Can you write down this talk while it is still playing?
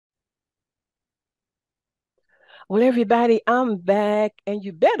Well, everybody, I'm back, and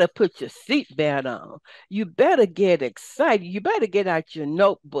you better put your seatbelt on. You better get excited. You better get out your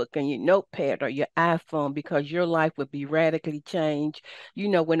notebook and your notepad or your iPhone because your life will be radically changed. You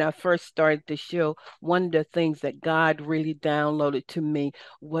know, when I first started the show, one of the things that God really downloaded to me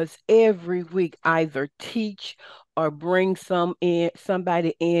was every week either teach or bring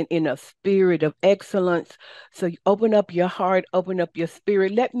somebody in a spirit of excellence. So you open up your heart, open up your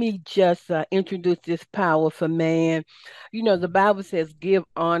spirit. Let me just introduce this powerful man. You know, the Bible says, give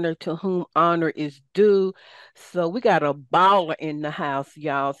honor to whom honor is due. So we got a baller in the house,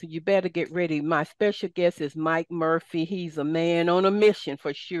 y'all. So you better get ready. My special guest is Mike Murphy. He's a man on a mission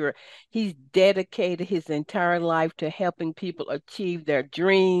for sure. He's dedicated his entire life to helping people achieve their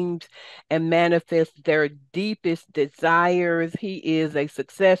dreams and manifest their deepest desires. He is a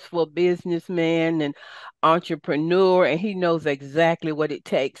successful businessman and entrepreneur, and he knows exactly what it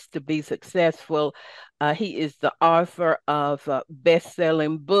takes to be successful. He is the author of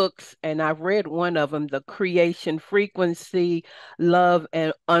best-selling books, and I've read one of them, The Creation Frequency, Love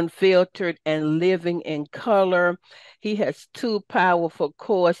and Unfiltered, and Living in Color. He has two powerful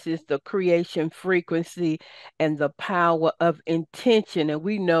courses, The Creation Frequency and The Power of Intention. And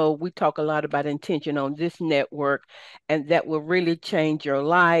we know we talk a lot about intention on this network, and that will really change your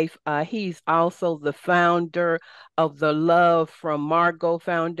life. He's also the founder of the Love from Margot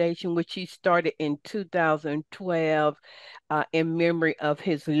Foundation, which he started in 2012 in memory of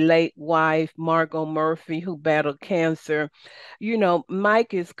his late wife, Margot Murphy, who battled cancer. You know,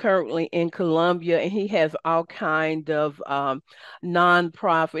 Mike is currently in Colombia and he has all kind of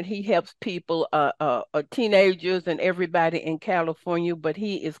nonprofit. He helps people, teenagers and everybody in California, but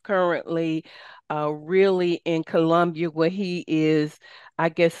he is currently really in Colombia where he is, I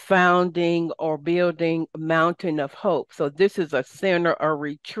guess, founding or building Mountain of Hope. So this is a center or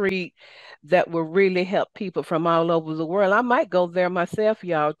retreat that will really help people from all over the world. I might go there myself,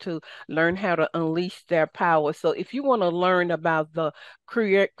 y'all, to learn how to unleash their power. So if you want to learn about the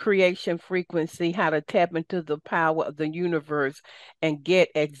creation frequency, how to tap into the power of the universe and get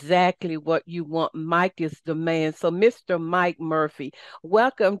exactly what you want, Mike is the man. So Mr. Mike Murphy,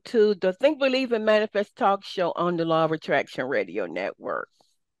 welcome to the Think, Believe, and Manifest talk show on the Law of Attraction Radio Network.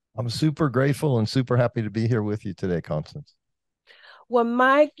 I'm super grateful and super happy to be here with you today, Constance. Well,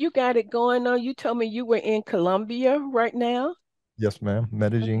 Mike, you got it going on. You told me you were in Colombia right now. Yes, ma'am.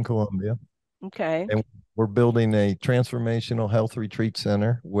 Medellin, Colombia. Okay. And we're building a transformational health retreat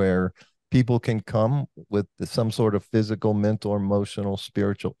center where people can come with some sort of physical, mental, emotional,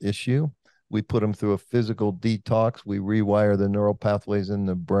 spiritual issue. We put them through a physical detox. We rewire the neural pathways in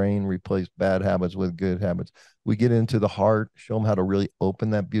the brain, replace bad habits with good habits. We get into the heart, show them how to really open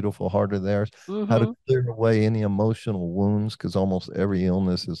that beautiful heart of theirs, how to Mm-hmm. clear away any emotional wounds, because almost every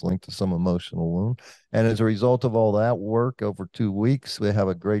illness is linked to some emotional wound. And as a result of all that work over 2 weeks, they have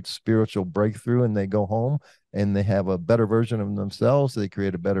a great spiritual breakthrough and they go home and they have a better version of themselves. They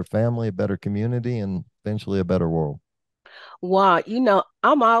create a better family, a better community, and eventually a better world. Wow, you know,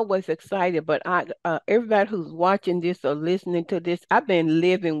 I'm always excited, but everybody who's watching this or listening to this, I've been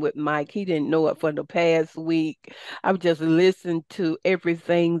living with Mike. He didn't know it for the past week. I've just listened to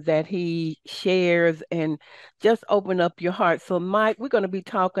everything that he shares and just open up your heart. So, Mike, we're going to be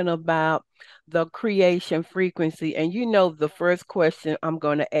talking about the creation frequency. And you know, the first question I'm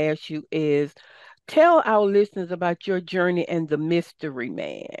going to ask you is tell our listeners about your journey and the mystery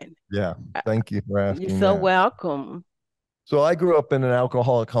man. Yeah. Uh, Thank you for You're asking so that. welcome. So I grew up in an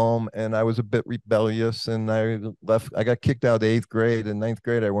alcoholic home and I was a bit rebellious and I got kicked out of eighth grade. In ninth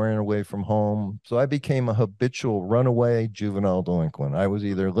grade, I ran away from home. So I became a habitual runaway juvenile delinquent. I was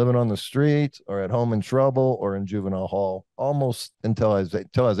either living on the street or at home in trouble or in juvenile hall almost until I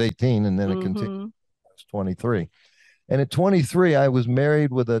was 18. And then it continued. Mm-hmm. I was 23. And at 23, I was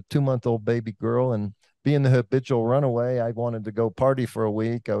married with a 2-month-old baby girl. And being the habitual runaway, I wanted to go party for a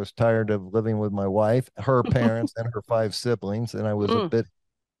week. I was tired of living with my wife, her parents, and her 5 siblings. And Mm.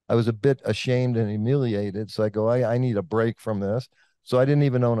 I was a bit ashamed and humiliated. So I go, I need a break from this. So I didn't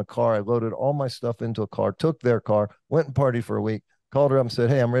even own a car. I loaded all my stuff into a car, took their car, went and partied for a week, called her up and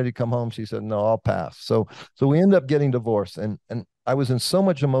said, hey, I'm ready to come home. She said, no, I'll pass. So we ended up getting divorced. And I was in so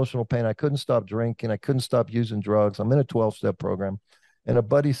much emotional pain. I couldn't stop drinking. I couldn't stop using drugs. I'm in a 12-step program. And a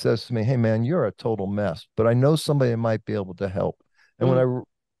buddy says to me, hey, man, you're a total mess, but I know somebody that might be able to help. And when Mm.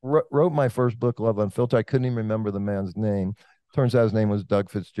 I wrote my first book, Love Unfiltered, I couldn't even remember the man's name. Turns out his name was Doug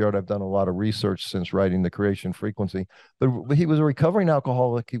Fitzgerald. I've done a lot of research since writing The Creation Frequency. But he was a recovering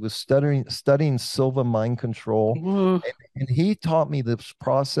alcoholic. He was studying Silva mind control. Mm, And he taught me this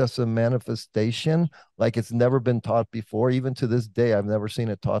process of manifestation like it's never been taught before. Even to this day, I've never seen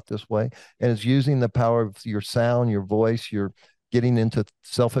it taught this way. And it's using the power of your sound, your voice, your getting into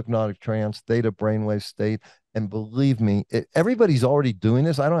self-hypnotic trance, theta brainwave state. And believe me, everybody's already doing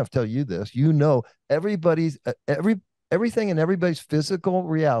this. I don't have to tell you this. You know, everything in everybody's physical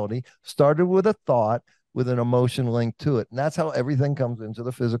reality started with a thought with an emotion linked to it. And that's how everything comes into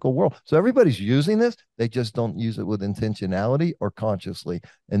the physical world. So everybody's using this. They just don't use it with intentionality or consciously.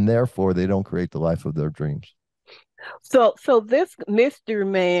 And therefore, they don't create the life of their dreams. So this Mr.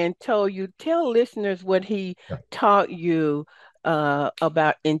 Man told you, tell listeners what he Yeah. taught you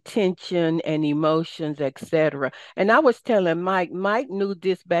about intention and emotions, etc. And I was telling Mike knew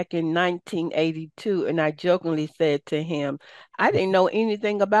this back in 1982, and I jokingly said to him, I didn't know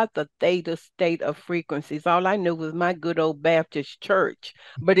anything about the theta state of frequencies. All I knew was my good old Baptist church,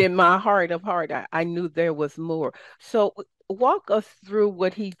 but in my heart of heart, I knew there was more. So walk us through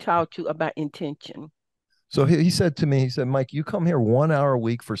what he taught you about intention. So he said to me, he said, Mike, you come here 1 hour a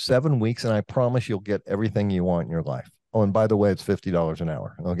week for 7 weeks, and I promise you'll get everything you want in your life. Oh, and by the way, it's $50 an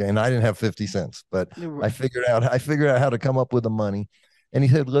hour. Okay. And I didn't have 50 cents, but I figured out how to come up with the money. And he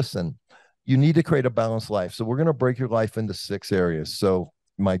said, listen, you need to create a balanced life. So we're going to break your life into 6 areas. So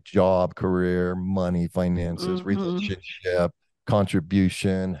my job, career, money, finances, relationship,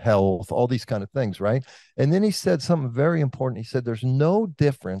 contribution, health, all these kind of things, right? And then he said something very important. He said, there's no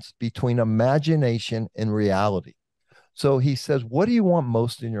difference between imagination and reality. So he says, what do you want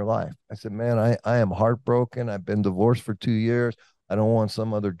most in your life? I said, man, I am heartbroken. I've been divorced for 2 years. I don't want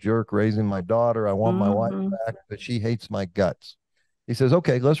some other jerk raising my daughter. I want my wife back, but she hates my guts. He says,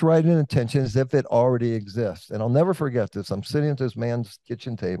 okay, let's write an intention as if it already exists. And I'll never forget this. I'm sitting at this man's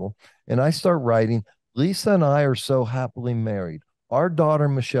kitchen table and I start writing, Lisa and I are so happily married. Our daughter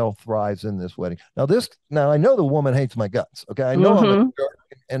Michelle thrives in this wedding. Now I know the woman hates my guts. Okay, I know I'm a jerk,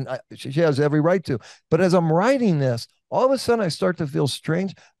 and she has every right to. But as I'm writing this, all of a sudden I start to feel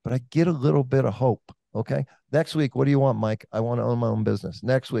strange, but I get a little bit of hope. Okay, next week, what do you want, Mike? I want to own my own business.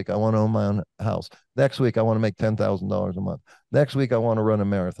 Next week, I want to own my own house. Next week, I want to make $10,000 a month. Next week, I want to run a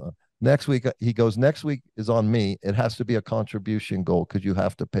marathon. Next week, he goes, next week is on me. It has to be a contribution goal because you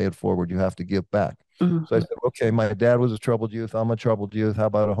have to pay it forward. You have to give back. So I said, okay, my dad was a troubled youth. I'm a troubled youth. How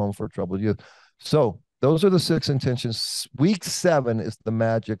about a home for troubled youth? So those are the 6 intentions. Week 7 is the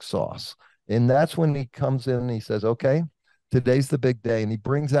magic sauce. And that's when he comes in and he says, okay, today's the big day. And he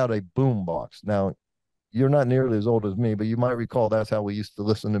brings out a boom box. Now, you're not nearly as old as me, but you might recall that's how we used to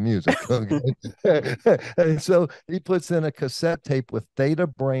listen to music. Okay? And so he puts in a cassette tape with theta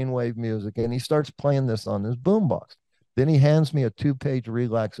brainwave music and he starts playing this on his boombox. Then he hands me a 2-page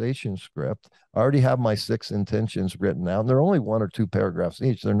relaxation script. I already have my 6 intentions written out. And they're only 1 or 2 paragraphs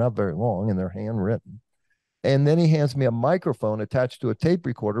each. They're not very long and they're handwritten. And then he hands me a microphone attached to a tape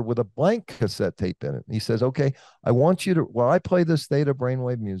recorder with a blank cassette tape in it. He says, okay, I want you to, while I play this theta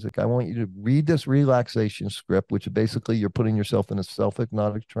brainwave music, I want you to read this relaxation script, which basically you're putting yourself in a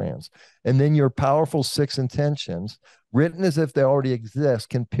self-hypnotic trance. And then your powerful 6 intentions, written as if they already exist,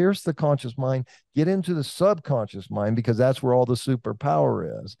 can pierce the conscious mind, get into the subconscious mind, because that's where all the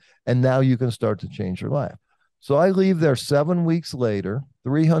superpower is. And now you can start to change your life. So I leave there 7 weeks later,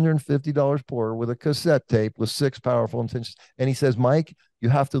 $350 poorer, with a cassette tape with 6 powerful intentions. And he says, Mike, you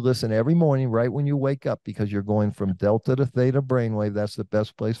have to listen every morning right when you wake up because you're going from delta to theta brainwave. That's the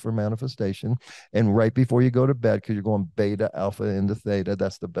best place for manifestation. And right before you go to bed, because you're going beta, alpha into theta,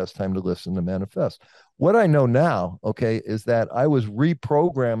 that's the best time to listen to manifest. What I know now, okay, is that I was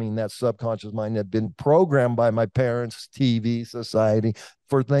reprogramming that subconscious mind that had been programmed by my parents, TV, society,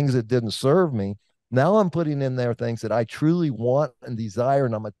 for things that didn't serve me. Now I'm putting in there things that I truly want and desire,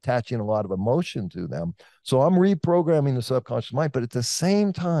 and I'm attaching a lot of emotion to them. So I'm reprogramming the subconscious mind. But at the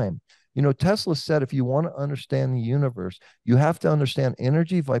same time, you know, Tesla said, if you want to understand the universe, you have to understand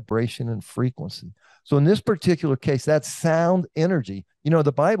energy, vibration, and frequency. So in this particular case, that sound energy, you know,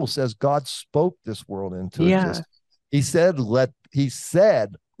 the Bible says God spoke this world into existence. He said,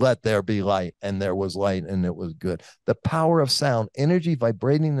 let there be light, and there was light, and it was good. The power of sound, energy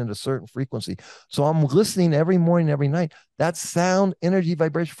vibrating at a certain frequency. So I'm listening every morning, every night. That sound, energy,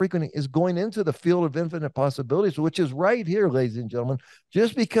 vibration, frequency is going into the field of infinite possibilities, which is right here, ladies and gentlemen.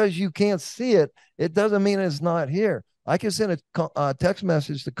 Just because you can't see it, it doesn't mean it's not here. I can send a text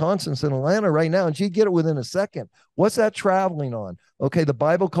message to Constance in Atlanta right now, and she'd get it within a second. What's that traveling on? Okay, the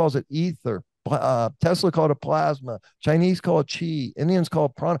Bible calls it ether. Tesla called it plasma, Chinese call it chi, Indians call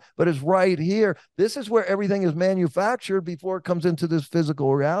it prana, but it's right here. This is where everything is manufactured before it comes into this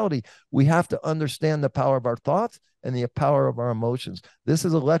physical reality. We have to understand the power of our thoughts and the power of our emotions. This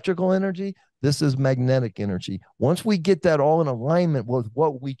is electrical energy. This is magnetic energy. Once we get that all in alignment with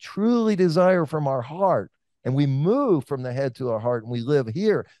what we truly desire from our heart, and we move from the head to our heart, and we live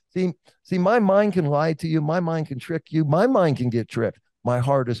here. See, my mind can lie to you. My mind can trick you. My mind can get tricked. My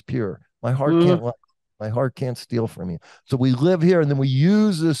heart is pure. My heart can't lie. My heart can't steal from you. So we live here, and then we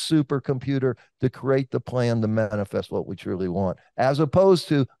use this supercomputer to create the plan to manifest what we truly want, as opposed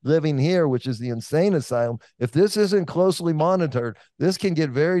to living here, which is the insane asylum. If this isn't closely monitored, this can get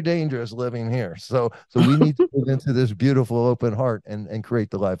very dangerous living here. So we need to move into this beautiful open heart and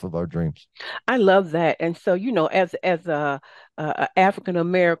create the life of our dreams. I love that. And so, as a African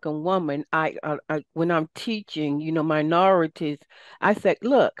American woman, I when I'm teaching, minorities, I say,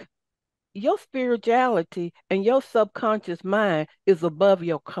 look, your spirituality and your subconscious mind is above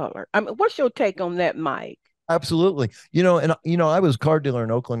your color. I mean, what's your take on that, Mike? Absolutely. I was a car dealer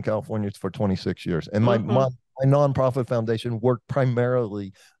in Oakland, California for 26 years. And Mm-hmm. my nonprofit foundation worked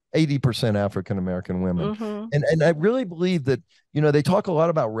primarily 80% African American women. Mm-hmm. And I really believe that, they talk a lot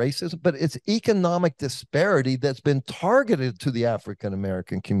about racism, but it's economic disparity that's been targeted to the African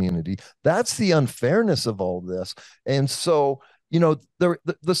American community. That's the unfairness of all this. And so, the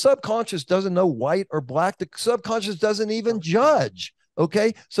subconscious doesn't know white or black. The subconscious doesn't even judge.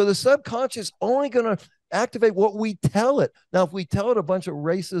 Okay. So the subconscious only going to activate what we tell it. Now, if we tell it a bunch of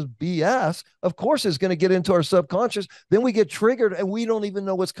racist BS, of course it's going to get into our subconscious. Then we get triggered and we don't even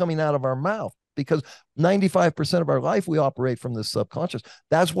know what's coming out of our mouth, because 95% of our life we operate from the subconscious.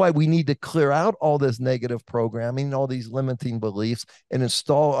 That's why we need to clear out all this negative programming, all these limiting beliefs, and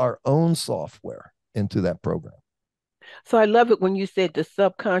install our own software into that program. So I love it when you said the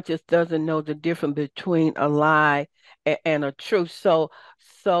subconscious doesn't know the difference between a lie and a truth. So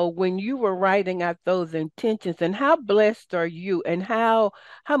when you were writing out those intentions, and how blessed are you, and how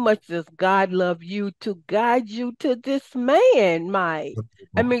much does God love you to guide you to this man, Mike?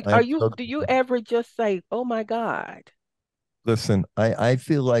 I mean, I am so do you ever just say, "Oh my God"? Listen, I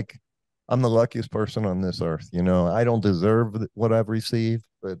feel like I'm the luckiest person on this earth. I don't deserve what I've received,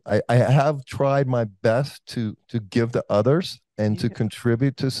 but I have tried my best to give to others and to Yeah.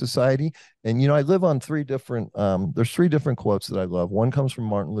 contribute to society. And I live on there's three different quotes that I love. One comes from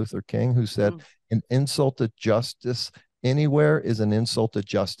Martin Luther King, who said, Mm, an insult to justice anywhere is an insult to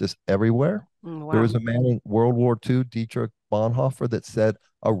justice everywhere. There wow. was a man in World War II, Dietrich Bonhoeffer, that said,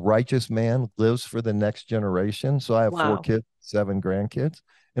 a righteous man lives for the next generation. So I have four Wow. kids, seven grandkids.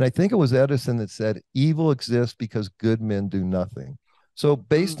 And I think it was Edison that said, evil exists because good men do nothing. So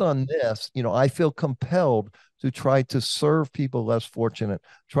based Mm. on this, I feel compelled to try to serve people less fortunate,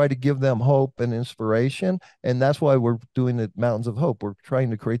 try to give them hope and inspiration. And that's why we're doing the Mountains of Hope. We're trying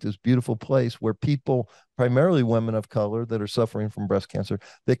to create this beautiful place where people, primarily women of color that are suffering from breast cancer,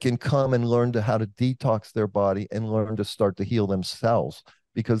 that can come and learn how to detox their body and learn to start to heal themselves,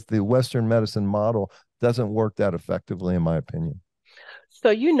 because the Western medicine model doesn't work that effectively, in my opinion.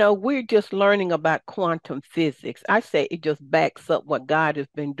 So, we're just learning about quantum physics. I say it just backs up what God has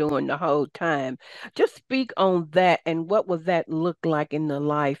been doing the whole time. Just speak on that, and what would that look like in the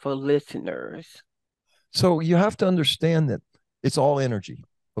life of listeners? So you have to understand that it's all energy.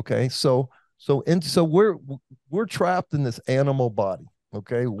 Okay. So we're trapped in this animal body.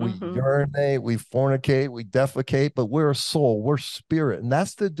 Okay. We Mm-hmm. urinate, we fornicate, we defecate, but we're a soul, we're spirit, and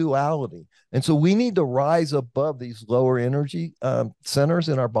that's the duality. And so we need to rise above these lower energy centers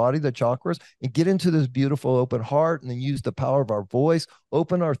in our body, the chakras, and get into this beautiful open heart, and then use the power of our voice,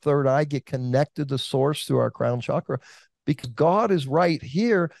 open our third eye, get connected to source through our crown chakra, because God is right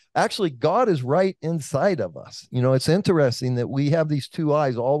here. Actually, God is right inside of us. It's interesting that we have these two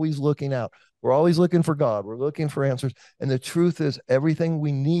eyes always looking out. We're always looking for God. We're looking for answers. And the truth is, everything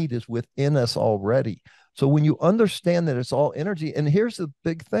we need is within us already. So when you understand that it's all energy, and here's the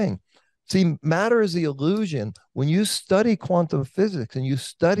big thing. See, matter is the illusion. When you study quantum physics and you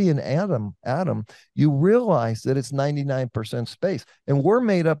study an atom, you realize that it's 99% space, and we're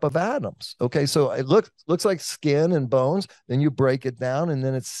made up of atoms. Okay, so it looks like skin and bones. Then you break it down, and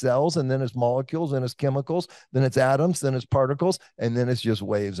then it's cells, and then it's molecules, and it's chemicals, then it's atoms, then it's particles, and then it's just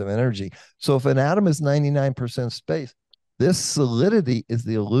waves of energy. So if an atom is 99% space, this solidity is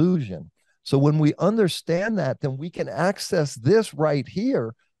the illusion. So when we understand that, then we can access this right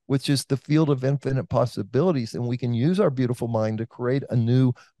here, which is the field of infinite possibilities. And we can use our beautiful mind to create a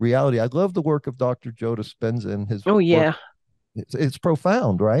new reality. I love the work of Dr. Joe Dispenza and his Oh, work. yeah. It's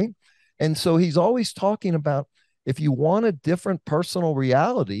profound, right? And so he's always talking about, if you want a different personal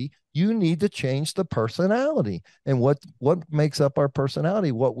reality, You need to change the personality. And what makes up our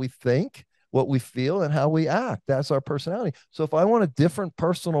personality? What we think, what we feel, and how we act. That's our personality. So if I want a different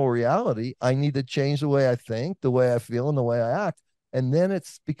personal reality, I need to change the way I think, the way I feel, and the way I act. And then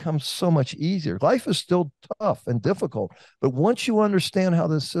it's becomes so much easier. Life is still tough and difficult, but once you understand how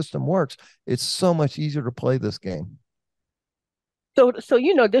this system works, it's so much easier to play this game. So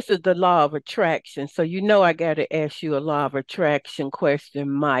this is the law of attraction. So I got to ask you a law of attraction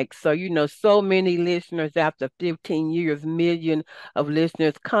question, Mike. So so many listeners after 15 years, million of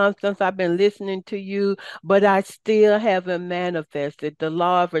listeners. Constance, I've been listening to you, but I still haven't manifested. The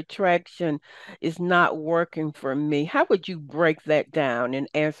law of attraction is not working for me. How would you break that down and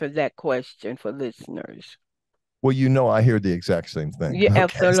answer that question for listeners? Well, I hear the exact same thing. Yeah, Okay.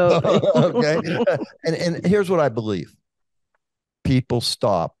 absolutely. Okay. And here's what I believe. People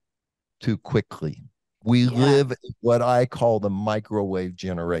stop too quickly. We Yeah. live in what I call the microwave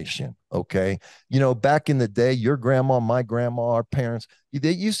generation. Okay. Back in the day, your grandma, my grandma, our parents,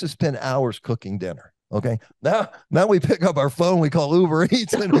 they used to spend hours cooking dinner. Okay. Now we pick up our phone, we call Uber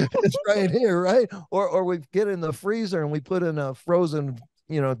Eats, and it's right here, right? Or we get in the freezer and we put in a frozen,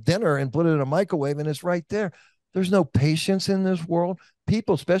 dinner and put it in a microwave and it's right there. There's no patience in this world.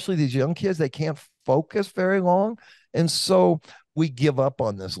 People, especially these young kids, they can't focus very long. And so we give up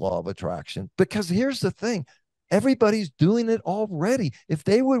on this law of attraction because here's the thing. Everybody's doing it already. If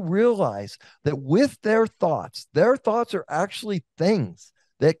they would realize that with their thoughts are actually things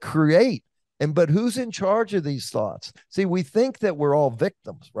that create. But who's in charge of these thoughts? See, we think that we're all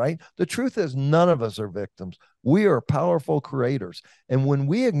victims, right? The truth is none of us are victims. We are powerful creators. And when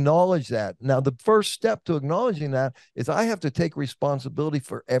we acknowledge that, now the first step to acknowledging that is I have to take responsibility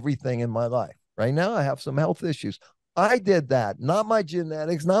for everything in my life. Right now, I have some health issues. I did that, not my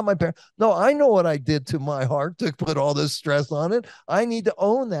genetics, not my parents. No, I know what I did to my heart to put all this stress on it. I need to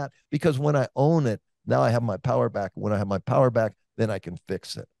own that because when I own it, now I have my power back. When I have my power back, then I can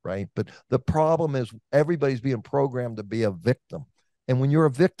fix it, right? But the problem is everybody's being programmed to be a victim. And when you're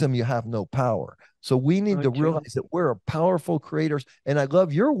a victim, you have no power. So we need So to true. realize that we're powerful creators. And I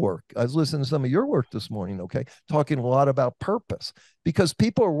love your work. I was listening to some of your work this morning, okay, talking a lot about purpose because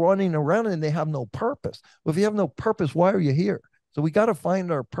people are running around and they have no purpose. Well, if you have no purpose, why are you here? So we got to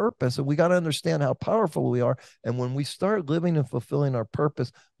find our purpose and we got to understand how powerful we are. And when we start living and fulfilling our purpose,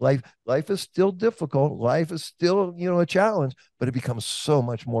 life is still difficult. Life is still, a challenge, but it becomes so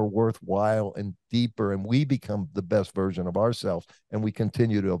much more worthwhile and deeper. And we become the best version of ourselves and we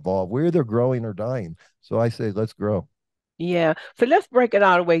continue to evolve. We're either growing or dying. So I say, let's grow. Yeah. So let's break it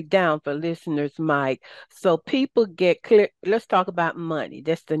all the way down for listeners, Mike. So people get clear. Let's talk about money.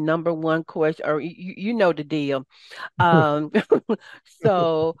 That's the number one question, or you know the deal. Um,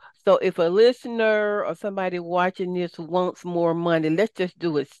 so if a listener or somebody watching this wants more money, let's just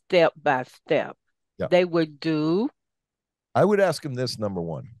do it step by step. Yeah. They would do. I would ask him this number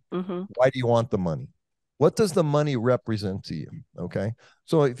one. Mm-hmm. Why do you want the money? What does the money represent to you? Okay.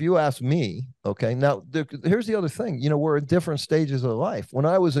 So if you ask me, okay, now here's the other thing. We're in different stages of life. When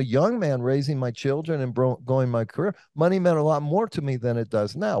I was a young man raising my children and going my career, money meant a lot more to me than it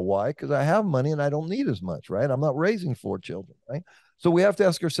does now. Why? Because I have money and I don't need as much, right? I'm not raising 4 children, right? So we have to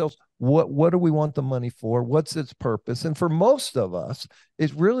ask ourselves, what do we want the money for? What's its purpose? And for most of us,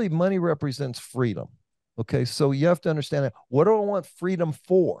 it really money represents freedom. Okay. So you have to understand that. What do I want freedom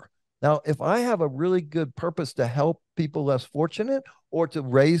for? Now, if I have a really good purpose to help people less fortunate or to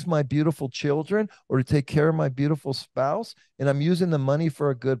raise my beautiful children or to take care of my beautiful spouse, and I'm using the money for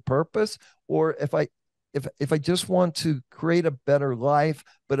a good purpose, or if I just want to create a better life,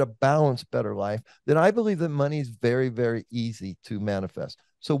 but a balanced better life, then I believe that money is very, very easy to manifest.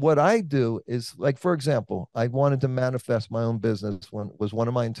 So what I do is, like, for example, I wanted to manifest my own business was one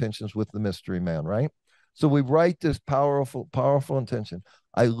of my intentions with the mystery man, right? So we write this powerful, powerful intention.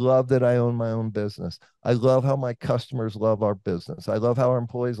 I love that I own my own business. I love how my customers love our business. I love how our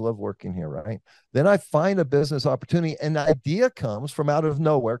employees love working here, right? Then I find a business opportunity and the idea comes from out of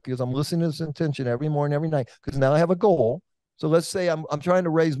nowhere because I'm listening to this intention every morning, every night, because now I have a goal. So let's say I'm trying to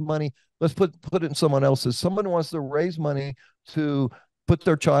raise money. Let's put it in someone else's. Someone wants to raise money to put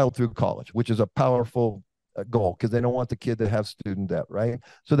their child through college, which is a powerful goal because they don't want the kid to have student debt, right?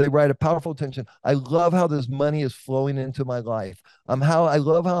 So they write a powerful intention. I love how this money is flowing into my life. I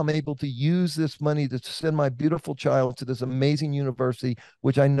love how I'm able to use this money to send my beautiful child to this amazing university,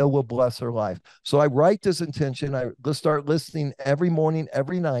 which I know will bless her life. So I write this intention. Let's start listening every morning,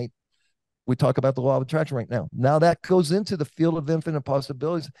 every night. We talk about the law of attraction right now. Now that goes into the field of infinite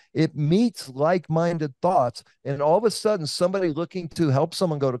possibilities. It meets like-minded thoughts, and all of a sudden, somebody looking to help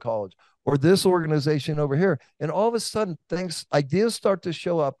someone go to college, or this organization over here. And all of a sudden, ideas start to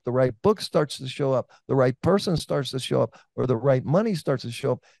show up, the right book starts to show up, the right person starts to show up, or the right money starts to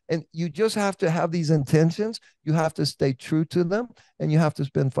show up. And you just have to have these intentions. You have to stay true to them. And you have to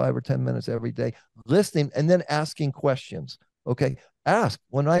spend 5 or 10 minutes every day listening and then asking questions. Okay.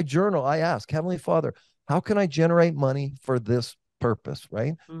 When I journal, I ask, Heavenly Father, how can I generate money for this purpose,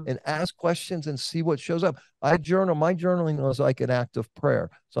 right? And ask questions and see what shows up. My journaling is like an act of prayer.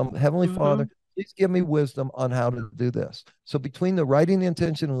 So I'm, Heavenly Father, please give me wisdom on how to do this. So between the writing the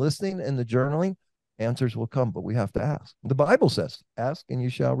intention and listening and the journaling, answers will come, but we have to ask. The Bible says, ask and you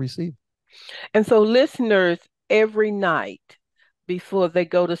shall receive. And so listeners, every night before they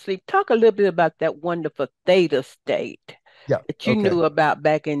go to sleep, talk a little bit about that wonderful theta state Yeah. that you knew about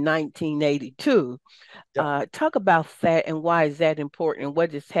back in 1982. Yeah. Talk about that and why is that important and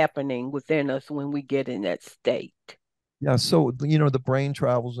what is happening within us when we get in that state. Yeah, so the brain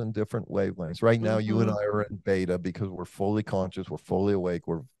travels in different wavelengths. Right now, you and I are in beta because we're fully conscious, we're fully awake,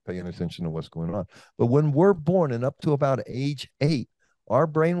 we're paying attention to what's going on. But when we're born and up to about age 8, our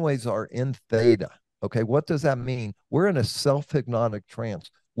brainwaves are in theta. Okay, what does that mean? We're in a self-hypnotic trance.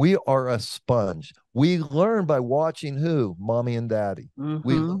 We are a sponge. We learn by watching who? Mommy and daddy.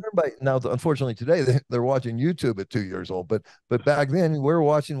 We learn by, now, unfortunately, today they're watching YouTube at 2 years old, but back then we were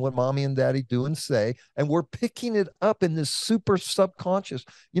watching what mommy and daddy do and say, and we're picking it up in this super subconscious.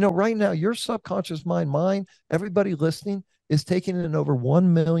 Right now, your subconscious mind, mine, everybody listening is taking in over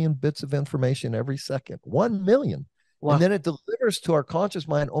 1 million bits of information every second. 1 million. Wow. And then it delivers to our conscious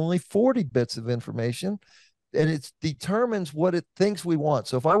mind only 40 bits of information. And it determines what it thinks we want.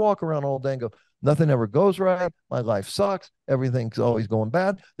 So if I walk around all day and go, nothing ever goes right, my life sucks, everything's always going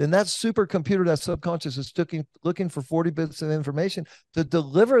bad, then that supercomputer, that subconscious, is looking for 40 bits of information to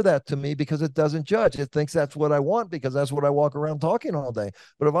deliver that to me because it doesn't judge. It thinks that's what I want because that's what I walk around talking all day.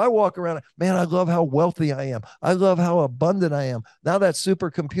 But if I walk around, man, I love how wealthy I am. I love how abundant I am. Now that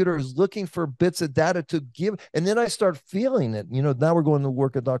supercomputer is looking for bits of data to give. And then I start feeling it. Now we're going to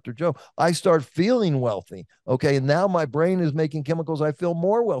work at Dr. Joe. I start feeling wealthy. Okay. And now my brain is making chemicals. I feel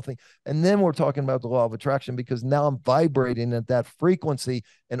more wealthy. And then we're talking about the law of attraction because now I'm vibrating at that frequency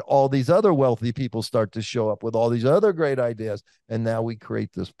and all these other wealthy people start to show up with all these other great ideas. And now we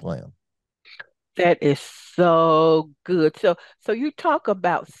create this plan. That is so good. So you talk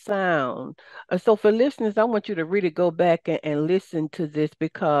about sound. So for listeners, I want you to really go back and listen to this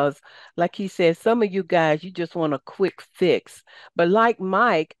because, like he said, some of you guys, you just want a quick fix. But like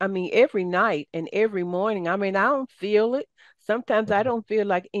Mike, I mean, every night and every morning, I mean, I don't feel it. Sometimes I don't feel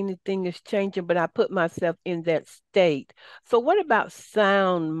like anything is changing, but I put myself in that state. So what about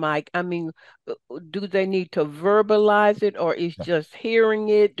sound, Mike? I mean, do they need to verbalize it or is just hearing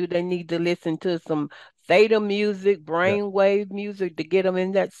it? Do they need to listen to some theta music, brainwave music to get them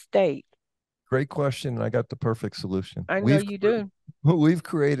in that state? Great question. And I got the perfect solution. I know you do. We've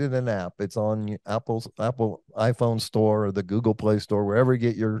created an app. It's on Apple iPhone store or the Google Play Store, wherever you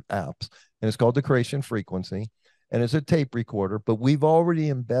get your apps. And it's called the Creation Frequency. And it's a tape recorder, but we've already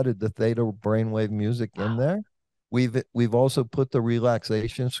embedded the theta brainwave music in there. We've also put the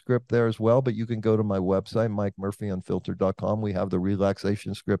relaxation script there as well, but you can go to my website, MikeMurphyUnfiltered.com. We have the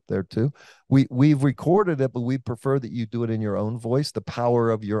relaxation script there too. We've recorded it, but we prefer that you do it in your own voice, the power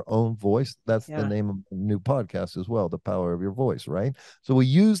of your own voice. That's the name of the new podcast as well, the power of your voice, right? So we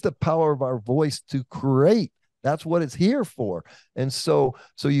use the power of our voice to create. That's what it's here for. And so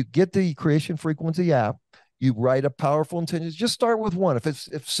you get the Creation Frequency app. You write a powerful intention. Just start with one.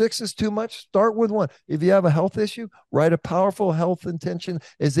 If 6 is too much, start with one. If you have a health issue, write a powerful health intention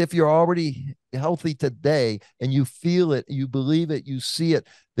as if you're already healthy today and you feel it, you believe it, you see it.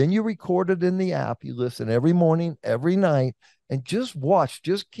 Then you record it in the app. You listen every morning, every night, and just watch.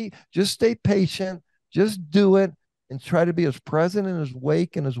 Just stay patient. Just do it and try to be as present and as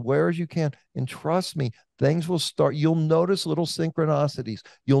awake and as aware as you can. And trust me, things will start. You'll notice little synchronicities.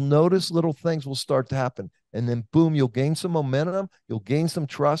 You'll notice little things will start to happen. And then boom, you'll gain some momentum. You'll gain some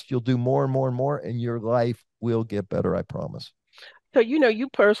trust. You'll do more and more and more, and your life will get better. I promise. So, you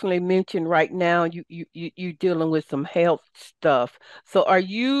personally mentioned right now you dealing with some health stuff. So are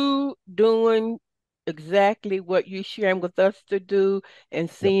you doing exactly what you're sharing with us to do and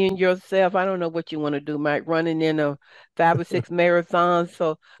Yep. seeing yourself? I don't know what you want to do, Mike, running in a 5 or 6 marathons.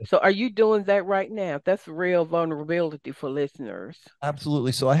 So are you doing that right now? That's real vulnerability for listeners.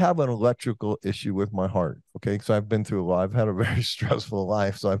 Absolutely. So I have an electrical issue with my heart. Okay. So I've been through a lot. I've had a very stressful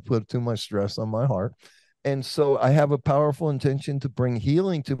life. So I've put too much stress on my heart. And so I have a powerful intention to bring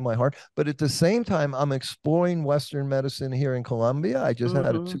healing to my heart. But at the same time, I'm exploring Western medicine here in Colombia. I just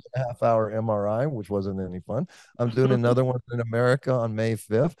had a Mm-hmm. 2.5 hour MRI, which wasn't any fun. I'm doing another one in America on May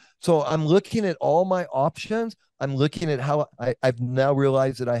 5th. So I'm looking at all my options. I'm looking at how I've now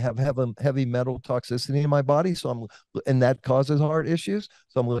realized that I have heavy metal toxicity in my body. And that causes heart issues.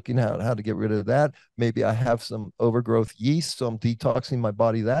 So I'm looking at how to get rid of that. Maybe I have some overgrowth yeast. So I'm detoxing my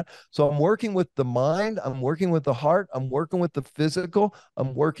body that. So I'm working with the mind, I'm working with the heart, I'm working with the physical,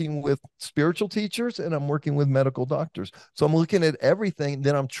 I'm working with spiritual teachers, and I'm working with medical doctors. So I'm looking at everything,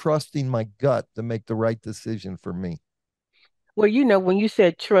 then I'm trusting my gut to make the right decision for me. Well, when you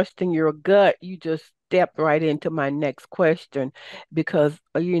said trusting your gut, you just stepped right into my next question because,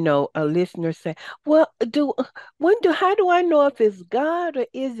 a listener said, well, how do I know if it's God or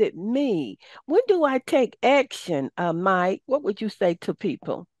is it me? When do I take action, Mike? What would you say to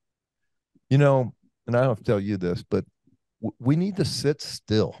people? You know, and I don't have to tell you this, but we need to sit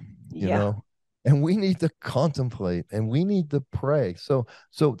still, you Yeah. know, and we need to contemplate and we need to pray. So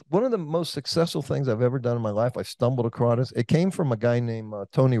one of the most successful things I've ever done in my life, I stumbled across this. It came from a guy named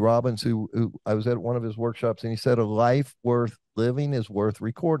Tony Robbins, who I was at one of his workshops, and he said, "A life worth living is worth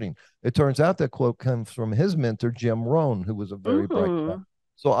recording." It turns out that quote comes from his mentor, Jim Rohn, who was a very bright guy. Mm-hmm.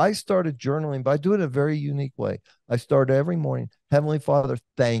 So I started journaling, but I do it in a very unique way. I start every morning, Heavenly Father,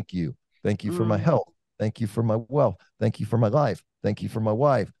 thank you. Thank you for my Mm. health. Thank you for my wealth. Thank you for my life. Thank you for my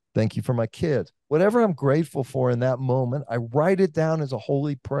wife. Thank you for my kids. Whatever I'm grateful for in that moment, I write it down as a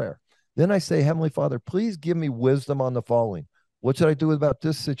holy prayer. Then I say, Heavenly Father, please give me wisdom on the following. What should I do about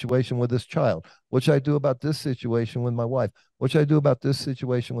this situation with this child? What should I do about this situation with my wife? What should I do about this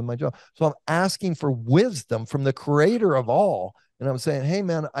situation with my job? So I'm asking for wisdom from the creator of all. And I'm saying, hey,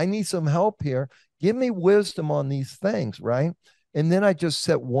 man, I need some help here. Give me wisdom on these things, right? And then I just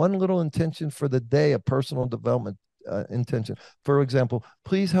set one little intention for the day, a personal development intention. For example,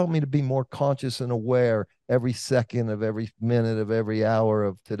 please help me to be more conscious and aware every second of every minute of every hour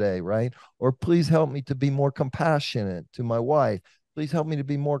of today, right? Or please help me to be more compassionate to my wife. Please help me to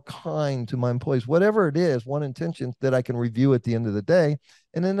be more kind to my employees. Whatever it is, one intention that I can review at the end of the day.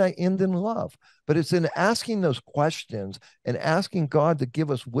 And then I end in love. But it's in asking those questions and asking God to give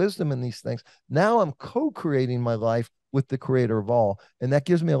us wisdom in these things. Now I'm co creating my life with the creator of all. And that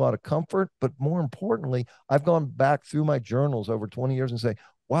gives me a lot of comfort. But more importantly, I've gone back through my journals over 20 years and say,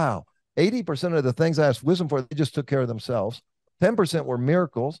 wow, 80% of the things I asked wisdom for, they just took care of themselves. 10% were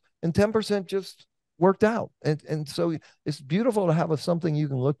miracles, and 10% just worked out. And so it's beautiful to have something you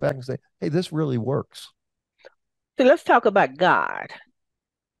can look back and say, hey, this really works. So let's talk about God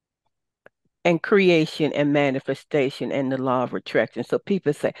and creation and manifestation and the law of attraction. So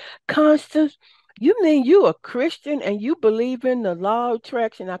people say, Constance, you mean you a Christian and you believe in the law of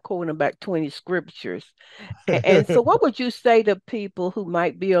attraction? I quote about 20 scriptures. And so what would you say to people who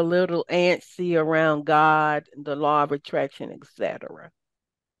might be a little antsy around God, the law of attraction, etc.?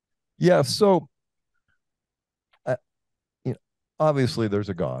 Yeah. So, uh, you know, obviously there's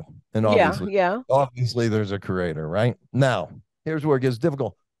a God, and Yeah, obviously, yeah. obviously there's a creator, right? Now, here's where it gets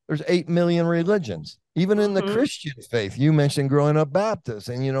difficult. There's 8 million religions. Even in the Mm-hmm. Christian faith, you mentioned growing up Baptist,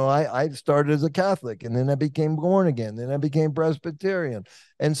 and I started as a Catholic, and then I became born again, then I became Presbyterian,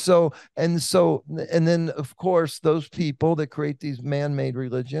 and then of course those people that create these man-made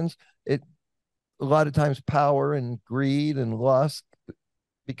religions, it a lot of times power and greed and lust,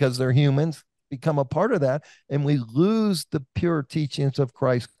 because they're humans, become a part of that, and we lose the pure teachings of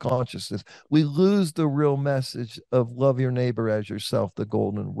Christ consciousness. We lose the real message of love your neighbor as yourself, the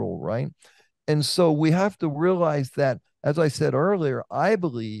golden rule, right? And so we have to realize that, as I said earlier, I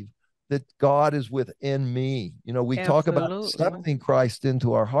believe that God is within me. We talk about Absolutely. accepting Christ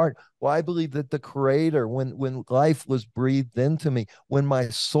into our heart. Well, I believe that the creator, when life was breathed into me, when my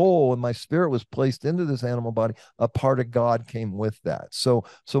soul and my spirit was placed into this animal body, a part of God came with that. So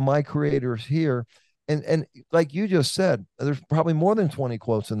my creator is here. And like you just said, there's probably more than 20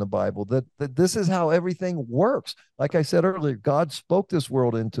 quotes in the Bible that this is how everything works. Like I said earlier, God spoke this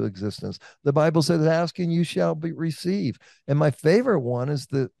world into existence. The Bible says, "Ask and you shall be receive." And my favorite one is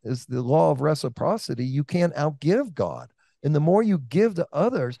the law of reciprocity. You can't outgive God. And the more you give to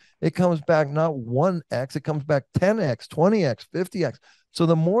others, it comes back not 1x, it comes back 10x, 20x, 50x. So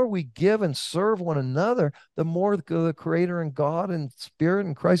the more we give and serve one another, the more the creator and God and spirit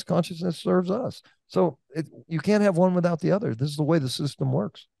and Christ consciousness serves us. So you can't have one without the other. This is the way the system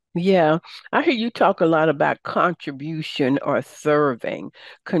works. Yeah, I hear you talk a lot about contribution or serving, Yeah.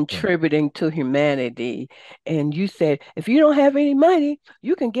 contributing to humanity. And you said, if you don't have any money,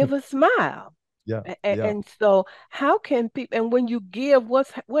 you can give a smile. Yeah. And, Yeah. and so how can people, and when you give,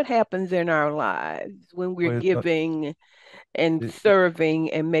 what happens in our lives when we're Well, giving and it,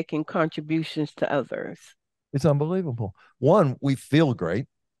 serving and making contributions to others? it's unbelievable. One, we feel great.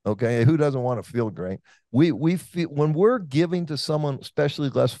 Okay, who doesn't want to feel great? We feel when we're giving to someone, especially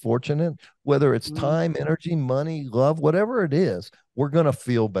less fortunate, whether it's Mm-hmm. time, energy, money, love, whatever it is, we're gonna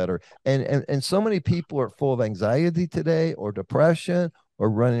feel better. And so many people are full of anxiety today, or depression,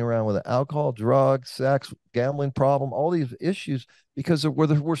 or running around with alcohol, drugs, sex, gambling problem, all these issues because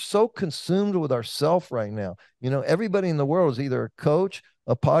we're so consumed with ourself right now. You know, everybody in the world is either a coach,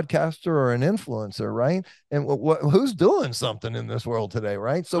 a podcaster, or an influencer, right? And who's doing something in this world today,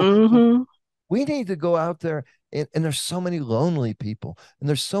 right? So Mm-hmm. we need to go out there, and there's so many lonely people, and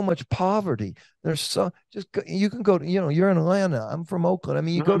there's so much poverty. There's so just you can go to, you're in Atlanta, I'm from Oakland. I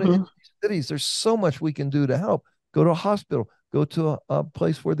mean, you go to Mm-hmm. cities, there's so much we can do to help. Go to a hospital, go to a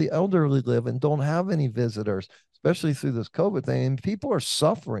place where the elderly live and don't have any visitors, especially through this COVID thing. And people are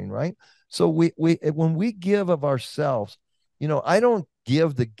suffering, right? So we when we give of ourselves, I don't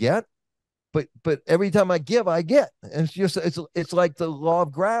give to get, but every time I give, I get. And it's like the law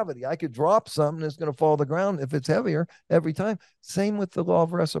of gravity. I could drop something, it's going to fall to the ground if it's heavier every time. Same with the law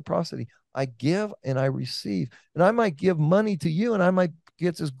of reciprocity. I give and I receive. And I might give money to you, and I might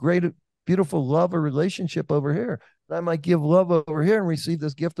get this great, beautiful love or relationship over here. And I might give love over here and receive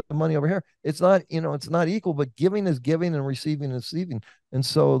this gift of money over here. It's not equal, but giving is giving and receiving is receiving. And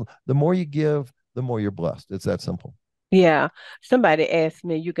so the more you give, the more you're blessed. It's that simple. Yeah. Somebody asked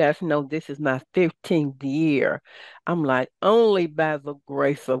me, you guys know this is my 15th year. I'm like, only by the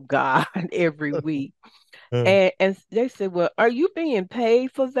grace of God every week. And they said, well, are you being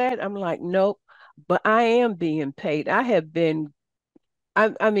paid for that? I'm like, nope, but I am being paid. I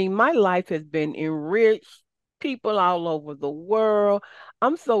mean, my life has been enriched, people all over the world.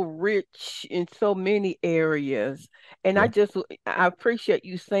 I'm so rich in so many areas. And Yeah. I appreciate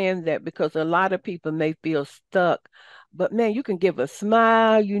you saying that because a lot of people may feel stuck. But man, you can give a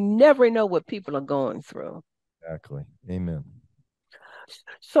smile. You never know what people are going through. Exactly. Amen.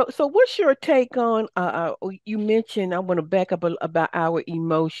 So what's your take on you mentioned I want to back up about our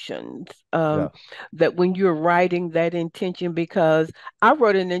emotions Yeah. that when you're writing that intention because I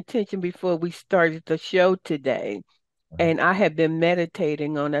wrote an intention before we started the show today Uh-huh. and I have been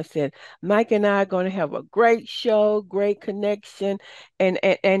meditating on. I said, Mike and I are going to have a great show, great connection, and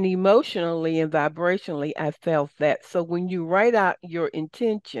emotionally and vibrationally, I felt that. So when you write out your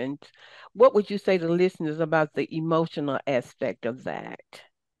intentions, what would you say to listeners about the emotional aspect of that?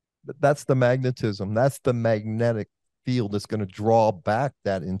 That's the magnetism. That's the magnetic field that's going to draw back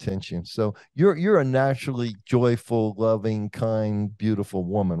that intention. So you're a naturally joyful, loving, kind, beautiful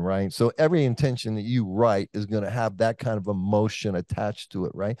woman, right? So every intention that you write is going to have that kind of emotion attached to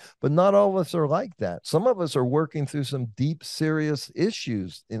it, right? But not all of us are like that. Some of us are working through some deep, serious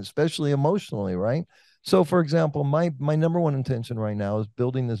issues, especially emotionally, right? So, for example, my number one intention right now is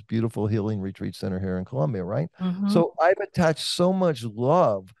building this beautiful healing retreat center here in Colombia, right? Mm-hmm. So I've attached so much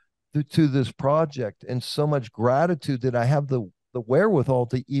love to this project and so much gratitude that I have the wherewithal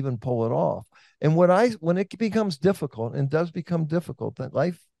to even pull it off. And when it becomes difficult, and does become difficult, that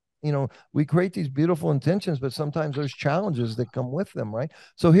life, we create these beautiful intentions, but sometimes there's challenges that come with them, right?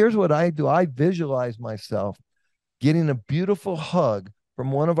 So here's what I do. I visualize myself getting a beautiful hug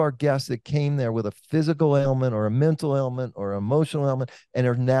from one of our guests that came there with a physical ailment or a mental ailment or emotional ailment and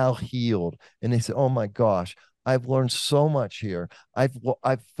are now healed. And they said, oh my gosh, I've learned so much here. I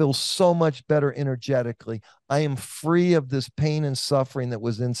feel so much better energetically. I am free of this pain and suffering that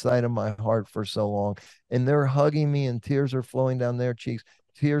was inside of my heart for so long. And they're hugging me, and tears are flowing down their cheeks.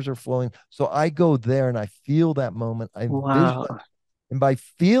 Tears are flowing. So I go there and I feel that moment. I visualize, Wow. and by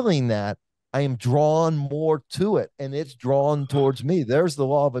feeling that, I am drawn more to it, and it's drawn towards me. There's the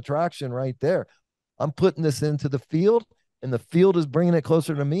law of attraction right there. I'm putting this into the field, and the field is bringing it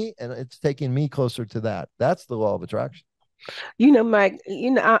closer to me, and it's taking me closer to that. That's the law of attraction. Mike,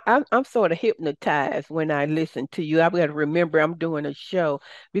 I'm sort of hypnotized when I listen to you. I've got to remember I'm doing a show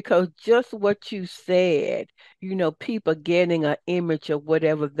because just what you said, people getting an image of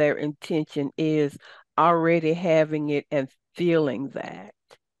whatever their intention is, already having it and feeling that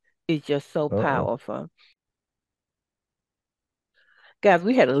is just so Uh-oh. powerful. Guys,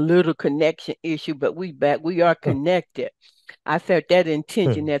 we had a little connection issue, but we back. We are connected. I said that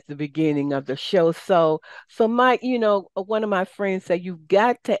intention at the beginning of the show. So Mike, one of my friends said you've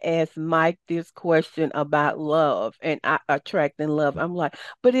got to ask Mike this question about love and attracting love. I'm like,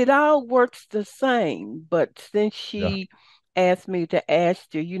 but it all works the same. But since Yeah. she asked me to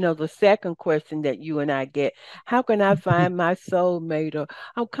ask you, the second question that you and I get, how can I find my soulmate? Or,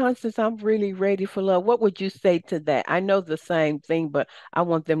 oh, Constance, I'm really ready for love. What would you say to that? I know the same thing, but I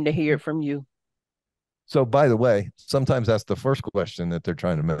want them to hear it from you. So, by the way, sometimes that's the first question that they're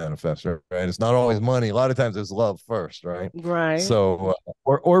trying to manifest, right? It's not always money. A lot of times it's love first, right? Right. So,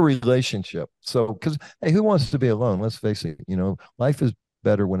 or relationship. So, because hey, who wants to be alone? Let's face it. Life is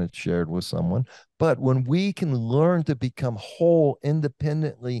better when it's shared with someone. But when we can learn to become whole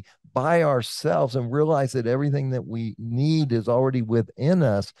independently by ourselves and realize that everything that we need is already within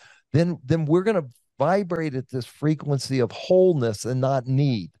us, then we're going to vibrate at this frequency of wholeness and not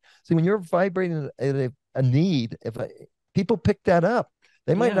need. See, when you're vibrating at a need, people pick that up,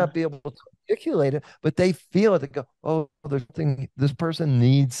 they might Yeah. not be able to articulate it, but they feel it. They go, "Oh, there's something. This person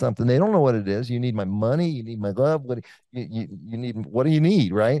needs something. They don't know what it is. You need my money. You need my love. What you need? What do you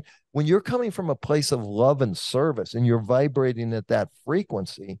need?" Right? When you're coming from a place of love and service, and you're vibrating at that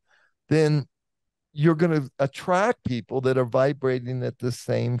frequency, then you're going to attract people that are vibrating at the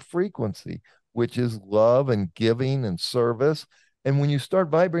same frequency, which is love and giving and service. And when you start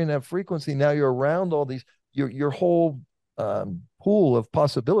vibrating that frequency, now you're around all these, your whole pool of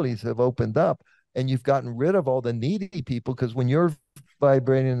possibilities have opened up, and you've gotten rid of all the needy people. Because when you're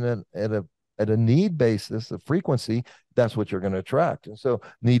vibrating at a need basis, a frequency, that's what you're going to attract. And so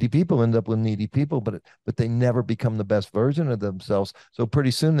needy people end up with needy people, but they never become the best version of themselves. So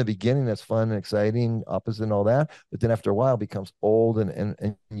pretty soon in the beginning, that's fun and exciting, opposite and all that. But then after a while, it becomes old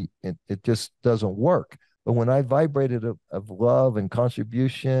and it just doesn't work. But when I vibrated of love and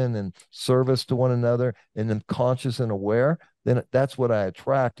contribution and service to one another, and am conscious and aware, then that's what I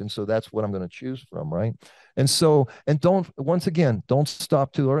attract. And so that's what I'm going to choose from, right? And so, and don't, once again, don't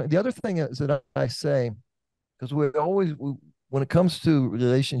stop too early. The other thing is that I say, because when it comes to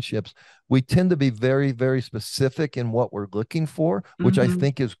relationships, we tend to be very, very specific in what we're looking for, which I Mm-hmm.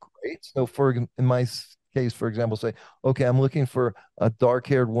 think is great. So, in my case, for example, say, okay, I'm looking for a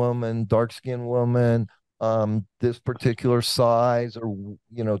dark-haired woman, dark-skinned woman, this particular size or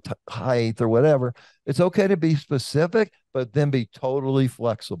height or whatever. It's okay to be specific, but then be totally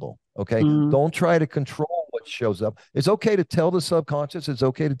flexible. Okay, Mm. don't try to control what shows up. It's okay to tell the subconscious. It's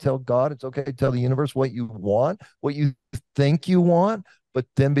okay to tell God. It's okay to tell the universe what you want, what you think you want, but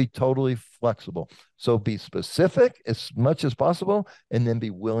then be totally flexible. So be specific as much as possible, and then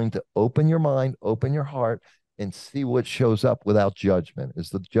be willing to open your mind, open your heart, and see what shows up without judgment.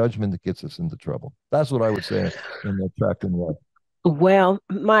 It's the judgment that gets us into trouble. That's what I would say in the attracting love. Well,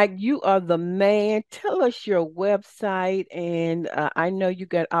 Mike, you are the man. Tell us your website, and I know you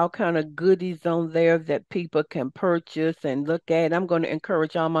got all kind of goodies on there that people can purchase and look at. I'm going to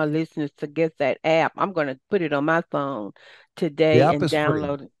encourage all my listeners to get that app. I'm going to put it on my phone The today app and is free.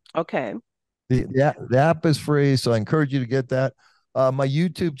 download it. Okay. The app is free, so I encourage you to get that. My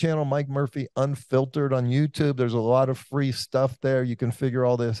YouTube channel, Mike Murphy Unfiltered on YouTube. There's a lot of free stuff there. You can figure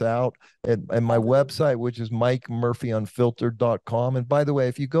all this out. And my website, which is MikeMurphyUnfiltered.com. And by the way,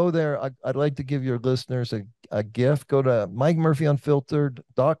 if you go there, I'd like to give your listeners a gift. Go to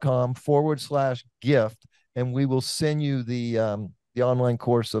MikeMurphyUnfiltered.com/gift, and we will send you the online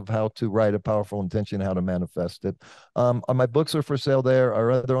course of how to write a powerful intention, how to manifest it. My books are for sale there.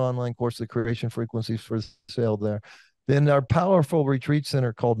 Our other online course, The Creation Frequencies, for sale there. Then our powerful retreat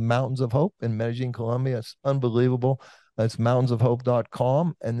center called Mountains of Hope in Medellin, Colombia. It's unbelievable. It's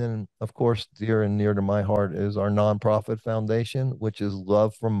mountainsofhope.com. And then, of course, dear and near to my heart is our nonprofit foundation, which is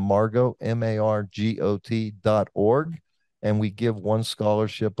Love from Margot, MARGOT.org. And we give one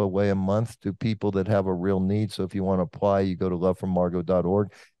scholarship away a month to people that have a real need. So if you want to apply, you go to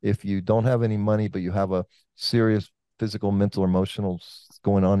lovefrommargot.org. If you don't have any money, but you have a serious physical, mental, emotional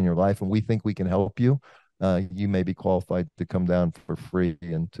going on in your life, and we think we can help you, you may be qualified to come down for free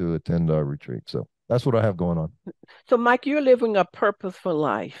and to attend our retreat. So that's what I have going on. So, Mike, you're living a purposeful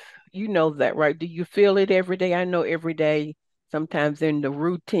life. You know that, right? Do you feel it every day? I know every day, sometimes in the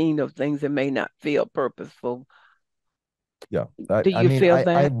routine of things, it may not feel purposeful. Yeah. Do I you mean, feel I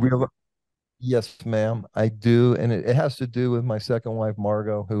that? really, yes, ma'am, I do. And it has to do with my second wife,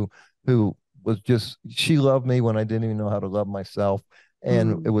 Margot, who was just, she loved me when I didn't even know how to love myself.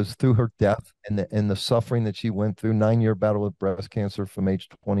 And it Mm, was through her death and the suffering that she went through, 9-year battle with breast cancer from age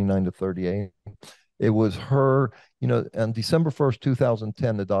 29 to 38. It was her, on December 1st,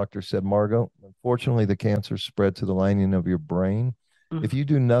 2010, the doctor said, Margot, unfortunately, the cancer spread to the lining of your brain. If mm. you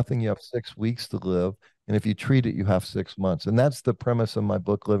do nothing, you have 6 weeks to live. And if you treat it, you have 6 months. And that's the premise of my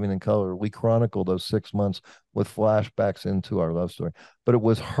book, Living in Color. We chronicle those 6 months with flashbacks into our love story. But it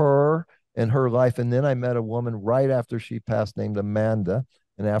was her and her life. And then I met a woman right after she passed named Amanda.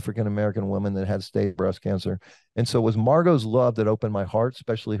 an African American woman that had stage breast cancer. And so it was Margot's love that opened my heart,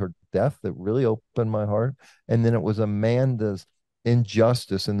 especially her death that really opened my heart. And then it was Amanda's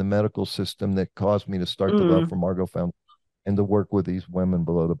injustice in the medical system that caused me to start the Love Mm. for Margot Foundation and to work with these women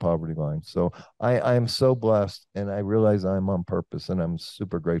below the poverty line. So I am so blessed, and I realize I'm on purpose, and I'm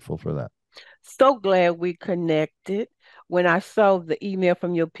super grateful for that. So glad we connected. When I saw the email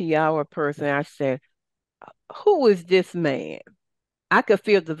from your PR person, I said, who is this man? I could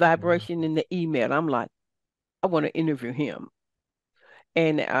feel the vibration in the email. I'm like, I want to interview him.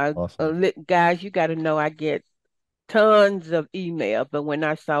 And Awesome. guys, you got to know I get tons of email, but when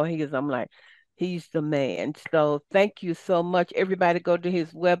I saw his, I'm like, he's the man. So thank you so much. Everybody go to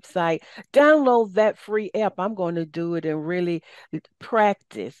his website, download that free app. I'm going to do it and really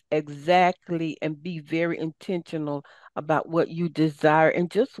practice exactly and be very intentional about what you desire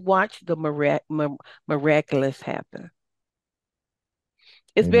and just watch the miraculous happen.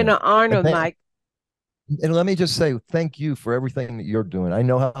 It's been Amen. an honor, And thank, Mike. and let me just say thank you for everything that you're doing. I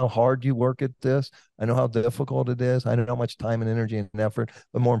know how hard you work at this. I know how difficult it is. I know how much time and energy and effort,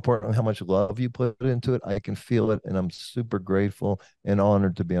 but more importantly, how much love you put into it. I can feel it, and I'm super grateful and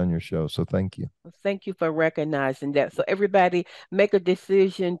honored to be on your show. So thank you. Thank you for recognizing that. So everybody make a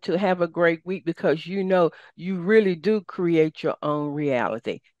decision to have a great week because you know you really do create your own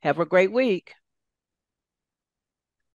reality. Have a great week.